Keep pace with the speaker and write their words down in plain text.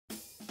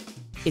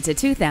It's a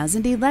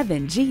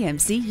 2011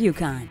 GMC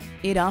Yukon.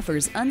 It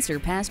offers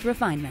unsurpassed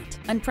refinement,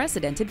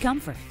 unprecedented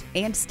comfort,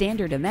 and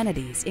standard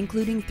amenities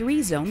including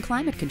 3-zone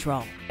climate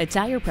control, a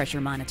tire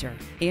pressure monitor,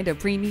 and a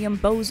premium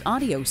Bose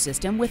audio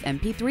system with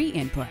MP3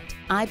 input,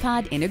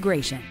 iPod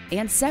integration,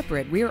 and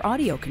separate rear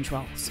audio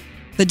controls.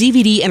 The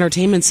DVD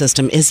entertainment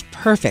system is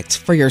perfect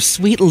for your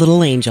sweet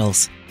little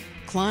angels.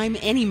 Climb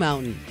any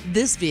mountain.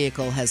 This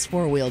vehicle has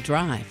 4-wheel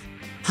drive.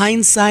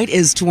 Hindsight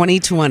is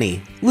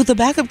 20/20 with a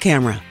backup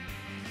camera.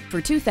 For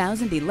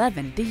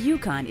 2011, the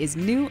Yukon is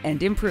new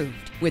and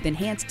improved with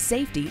enhanced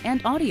safety and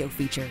audio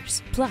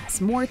features, plus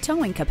more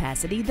towing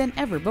capacity than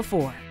ever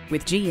before.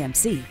 With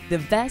GMC, the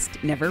best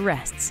never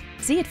rests.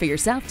 See it for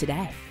yourself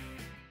today.